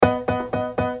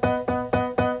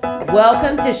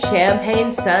Welcome to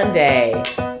Champagne Sunday.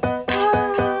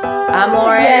 I'm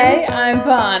Lauren. Hey, I'm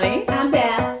Bonnie. I'm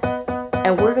Beth.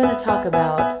 And we're going to talk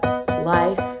about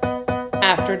life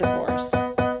After divorce.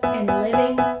 And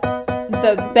living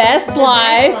The best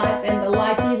life. and the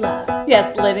life you love.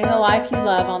 Yes, living the life you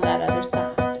love on that other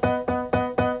side.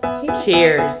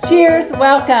 Cheers. Cheers.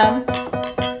 Welcome.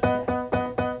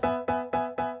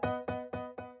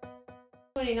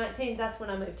 2019, that's when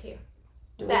I moved here.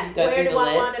 Do we go where through do the I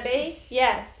list? want to be?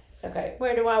 Yes. Okay.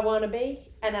 Where do I want to be?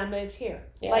 And I moved here.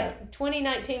 Yeah. Like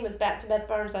 2019 was back to Beth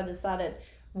Burns. I decided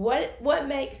what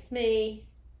makes me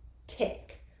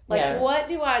tick. Like Yeah. what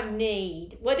do I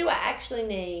need? What do I actually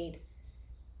need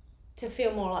to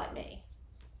feel more like me?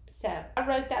 So I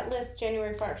wrote that list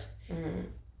January 1st. Mm-hmm.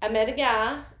 I met a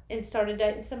guy and started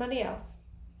dating somebody else.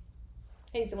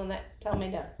 He's the one that told me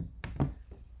to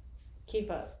keep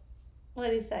up. What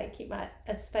did he say? Keep a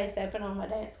space open on my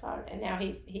dance card. And now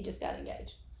he just got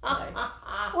engaged. Nice.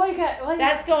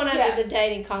 That's going under the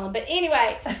dating column. But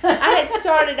anyway, I had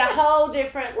started a whole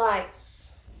different,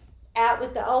 out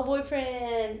with the old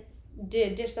boyfriend,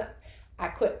 did just, I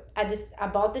quit. I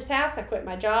bought this house. I quit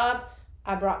my job.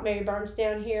 I brought Mary Burns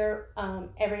down here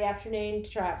every afternoon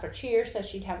to try out for cheer so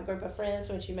she'd have a group of friends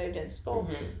when she moved into school.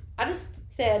 Mm-hmm. I just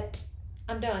said,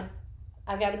 I'm done.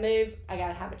 I got to move. I got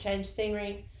to have a change of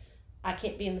scenery. I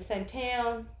can't be in the same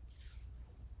town.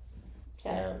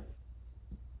 So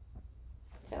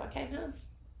I came home.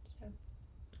 So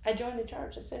I joined the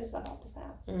church as soon as I bought this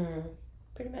house. Mm-hmm.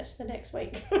 Pretty much the next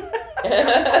week.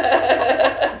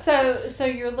 So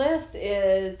your list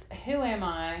is, who am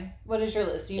I? What is your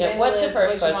list? You made a what's the list,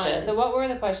 first what you question? want. So what were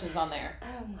the questions on there?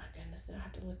 Oh my goodness, I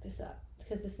have to look this up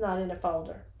because it's not in a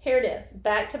folder. Here it is.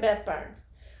 Back to Beth Burns.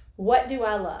 What do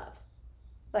I love?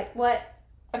 Like what?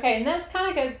 Okay, and this kind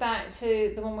of goes back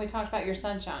to the one we talked about, your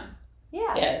sunshine.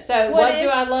 Yeah. Yes. So what do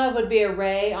I love would be a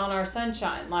ray on our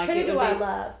sunshine. Like who it would do I be,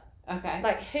 love? Okay.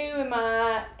 Like who am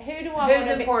I? Who do I Who's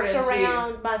want to important to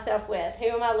surround myself with? Who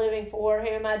am I living for? Who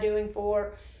am I doing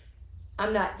for?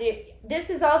 I'm not. This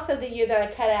is also the year that I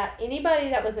cut out anybody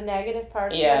that was a negative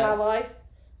person in my life.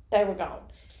 They were gone.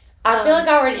 I feel like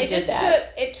I already did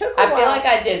that. It took a while. I feel like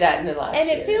I did that in the last year.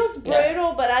 And it feels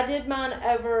brutal, but I did mine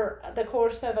over the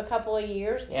course of a couple of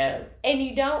years. Yeah. And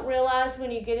you don't realize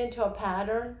when you get into a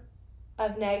pattern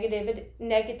of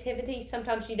negativity,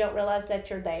 sometimes you don't realize that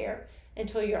you're there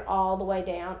until you're all the way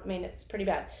down. I mean, it's pretty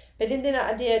bad. But then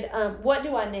I did, what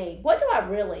do I need? What do I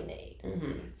really need?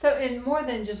 Mm-hmm. So, in more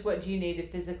than just what do you need to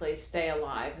physically stay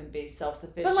alive and be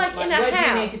self-sufficient, But like in a what house.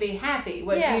 do you need to be happy?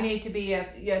 What do Yeah. you need to be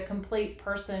a complete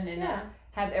person and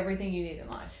have everything you need in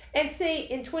life? And see,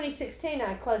 in 2016,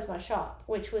 I closed my shop,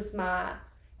 which was my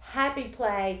happy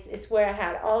place. It's where I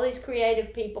had all these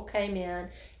creative people came in.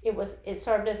 It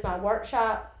served as my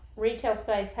workshop, retail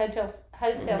space,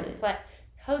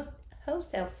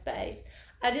 wholesale space.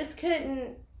 I just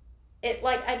couldn't.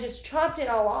 I just chopped it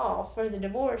all off for the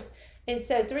divorce. And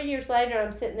so 3 years later,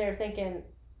 I'm sitting there thinking,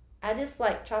 I just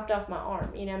chopped off my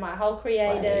arm. My whole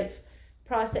creative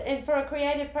process. And for a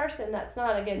creative person, that's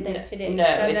not a good thing to do. No,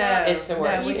 it's the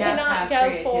worst. You cannot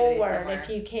go forward if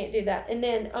you can't do that. And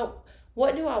then,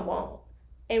 what do I want?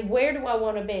 And where do I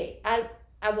want to be? I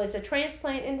was a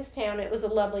transplant in this town. It was a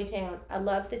lovely town. I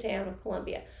loved the town of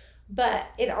Columbia. But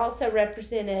it also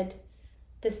represented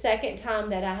the second time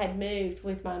that I had moved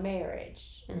with my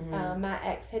marriage. Mm-hmm. My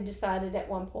ex had decided at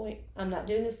one point, I'm not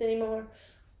doing this anymore.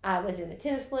 I was in a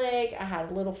tennis league. I had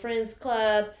a little friends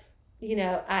club.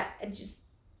 And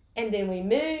then we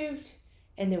moved.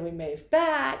 And then we moved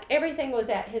back. Everything was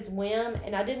at his whim.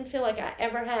 And I didn't feel like I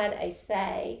ever had a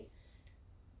say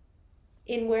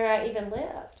in where I even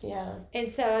lived. Yeah.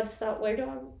 And so I just thought, where do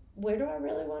I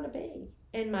really want to be?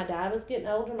 And my dad was getting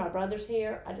older. My brother's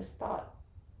here. I just thought,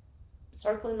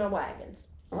 circling my wagons.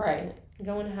 Right.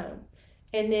 Going home.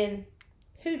 And then,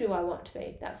 who do I want to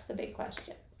be? That's the big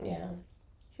question. Yeah.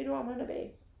 Who do I want to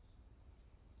be?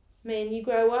 I mean, you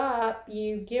grow up,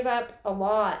 you give up a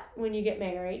lot when you get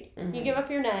married. Mm-hmm. You give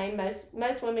up your name.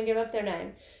 Most women give up their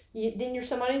name. Then you're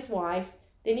somebody's wife.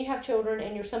 Then you have children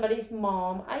and you're somebody's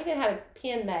mom. I even had a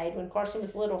pin made when Carson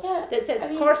was little that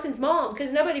said Carson's mom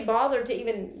because nobody bothered to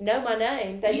even know my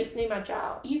name. They just knew my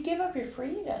child. You give up your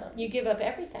freedom. You give up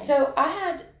everything. So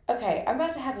I'm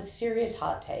about to have a serious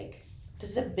hot take. This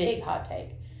is a big hot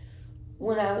take.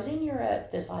 When I was in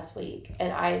Europe this last week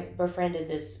and I befriended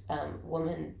this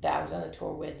woman that I was on the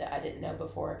tour with that I didn't know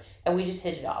before and we just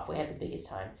hit it off. We had the biggest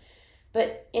time.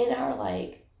 But in our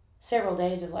several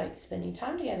days of spending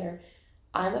time together,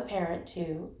 I'm a parent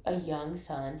to a young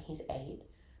son. He's 8.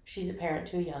 She's a parent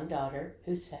to a young daughter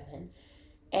who's 7.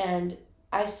 And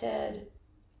I said,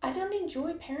 I don't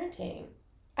enjoy parenting.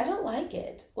 I don't like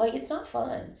it. Like, it's not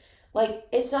fun. Like,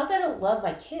 it's not that I don't love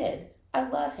my kid. I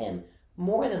love him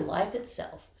more than life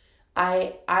itself.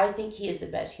 I think he is the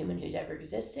best human who's ever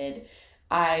existed.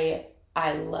 I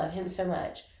love him so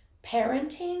much.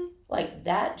 Parenting, like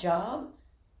that job,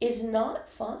 is not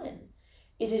fun.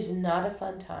 It is not a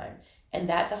fun time. And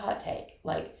that's a hot take.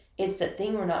 Like, it's the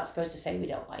thing we're not supposed to say we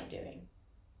don't like doing.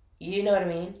 You know what I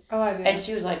mean? Oh, I do. And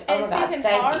she was like, oh And my God, even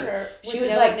thank harder you. She with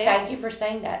was no like, one thank else. you for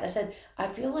saying that. And I said, I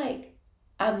feel like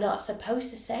I'm not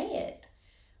supposed to say it.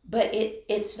 But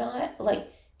it's not,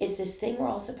 like, it's this thing we're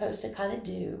all supposed to kind of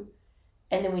do.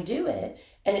 And then we do it.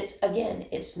 And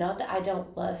it's not that I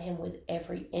don't love him with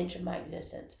every inch of my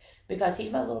existence. Because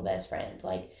he's my little best friend.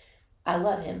 Like, I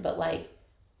love him. But, like,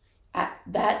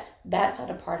 that's not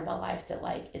a part of my life that,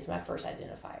 like, is my first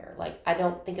identifier. Like, I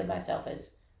don't think of myself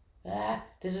as,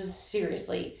 this is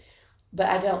seriously, but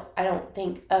I don't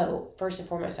think, oh, first and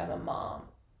foremost, I'm a mom.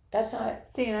 That's not.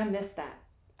 See, and I miss that.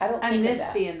 I miss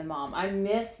that. being the mom.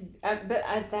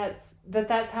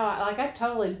 That's how I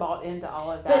totally bought into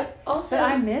all of that. But also, but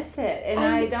I miss it, and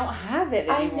I don't have it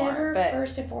anymore. I never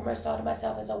first and foremost thought of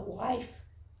myself as a wife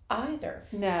either.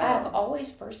 No. I've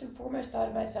always first and foremost thought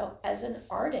of myself as an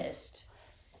artist.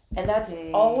 And that's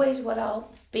always what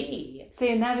I'll be. See,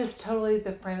 and that is totally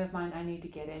the frame of mind I need to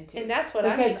get into. And that's what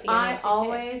I need to get into.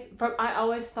 I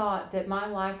always thought that my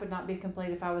life would not be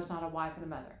complete if I was not a wife and a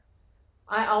mother.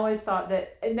 I always thought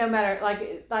that no matter,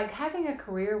 like having a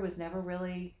career was never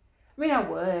really, I mean, I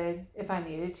would if I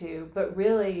needed to, but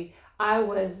really I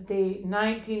was the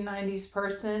 1990s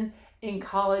person in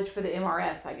college for the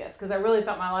MRS, I guess, because I really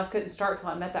thought my life couldn't start till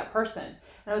I met that person. And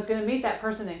I was going to meet that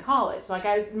person in college.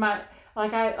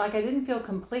 I didn't feel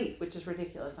complete, which is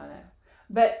ridiculous, I know,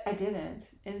 but I didn't.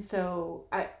 And so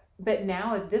but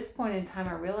now at this point in time,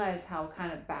 I realize how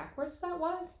kind of backwards that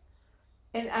was.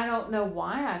 And I don't know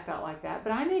why I felt like that,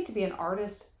 but I need to be an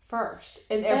artist first,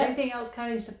 and everything else kind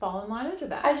of needs to fall in line under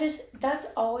that. That's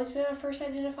always been my first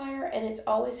identifier, and it's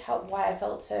always why I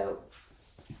felt so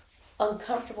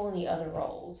uncomfortable in the other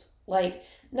roles. Like,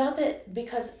 not that,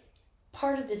 because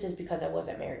part of this is because I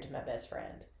wasn't married to my best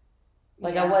friend.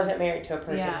 Like, I wasn't married to a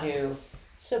person who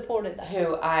supported that.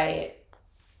 Who I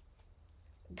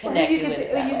connected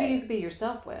with that way. You could be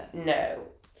yourself with. No.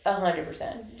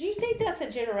 100%. Do you think that's a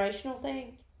generational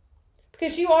thing?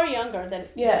 Because you are younger than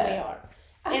we are.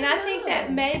 And I think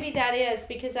that maybe that is,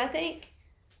 because I think...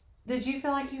 Did you feel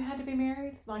like you had to be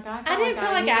married? I didn't feel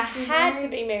like I had to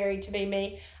be married to be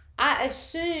me. I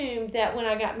assumed that when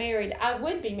I got married, I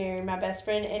would be marrying my best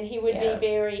friend, and he would be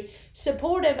very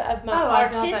supportive of my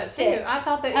artistic... I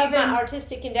thought that my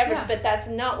artistic endeavors, but that's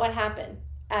not what happened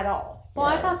at all. Well,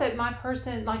 I thought that my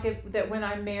person, that when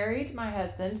I married my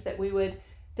husband, that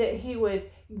he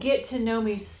would get to know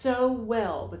me so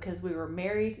well because we were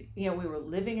married, we were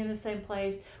living in the same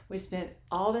place, we spent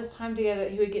all this time together,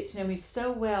 he would get to know me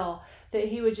so well that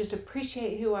he would just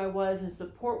appreciate who I was and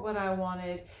support what I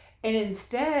wanted. And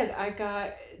instead I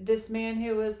got this man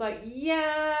who was like,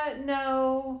 yeah,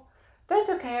 no, that's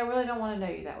okay, I really don't want to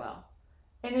know you that well.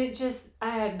 And I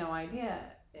had no idea.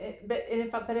 But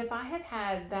if I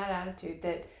had that attitude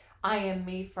that I am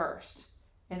me first,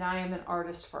 and I am an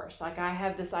artist first. I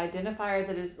have this identifier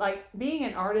that is, being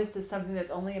an artist is something that's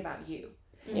only about you.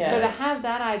 Yeah. So to have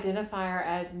that identifier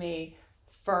as me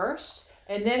first,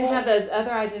 and then have those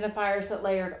other identifiers that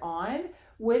layered on,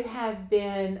 would have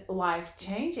been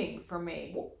life-changing for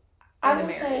me. I will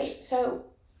say, so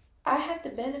I had the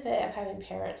benefit of having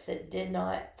parents that did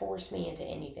not force me into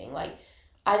anything.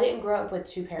 I didn't grow up with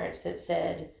two parents that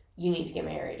said, you need to get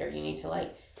married, or you need to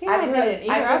See, I didn't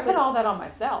either. I put all that on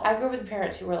myself. I grew up with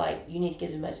parents who were like, you need to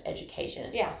get as much education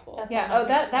as possible.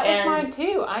 That was mine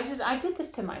too. I did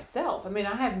this to myself. I mean,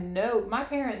 my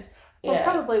parents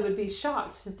probably would be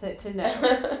shocked to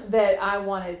know that I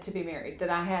wanted to be married,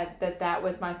 that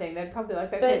was my thing. They'd probably like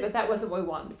that, but that wasn't what we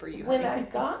wanted for you. When I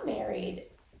got married,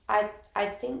 I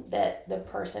think that the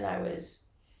person I was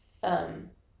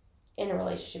in a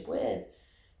relationship with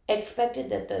expected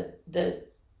that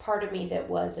the part of me that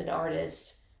was an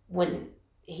artist when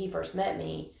he first met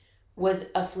me was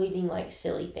a fleeting,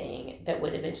 silly thing that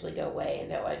would eventually go away, and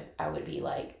that I would be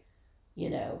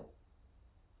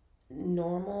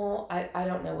normal. I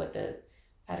don't know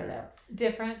I don't know.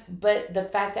 Different. But the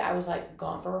fact that I was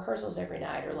gone for rehearsals every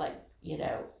night, or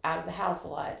out of the house a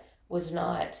lot, was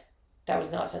not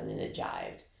something that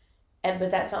jived. But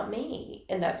that's not me,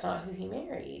 and that's not who he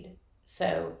married.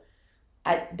 So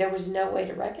there was no way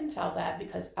to reconcile that,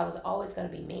 because I was always going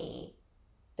to be me.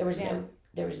 There was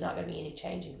not going to be any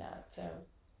changing that. So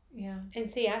and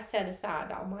see, I set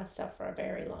aside all my stuff for a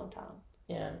very long time.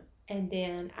 Yeah. And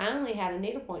then I only had a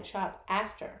needlepoint shop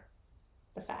after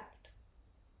the fact.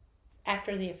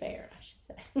 After the affair, I should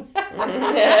say.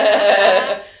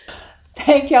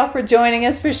 Thank y'all for joining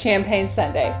us for Champagne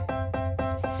Sunday.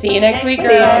 See you next week, girls.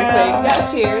 See you next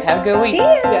week. Yeah, cheers. Have a good week.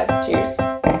 Cheers. Yeah. Cheers.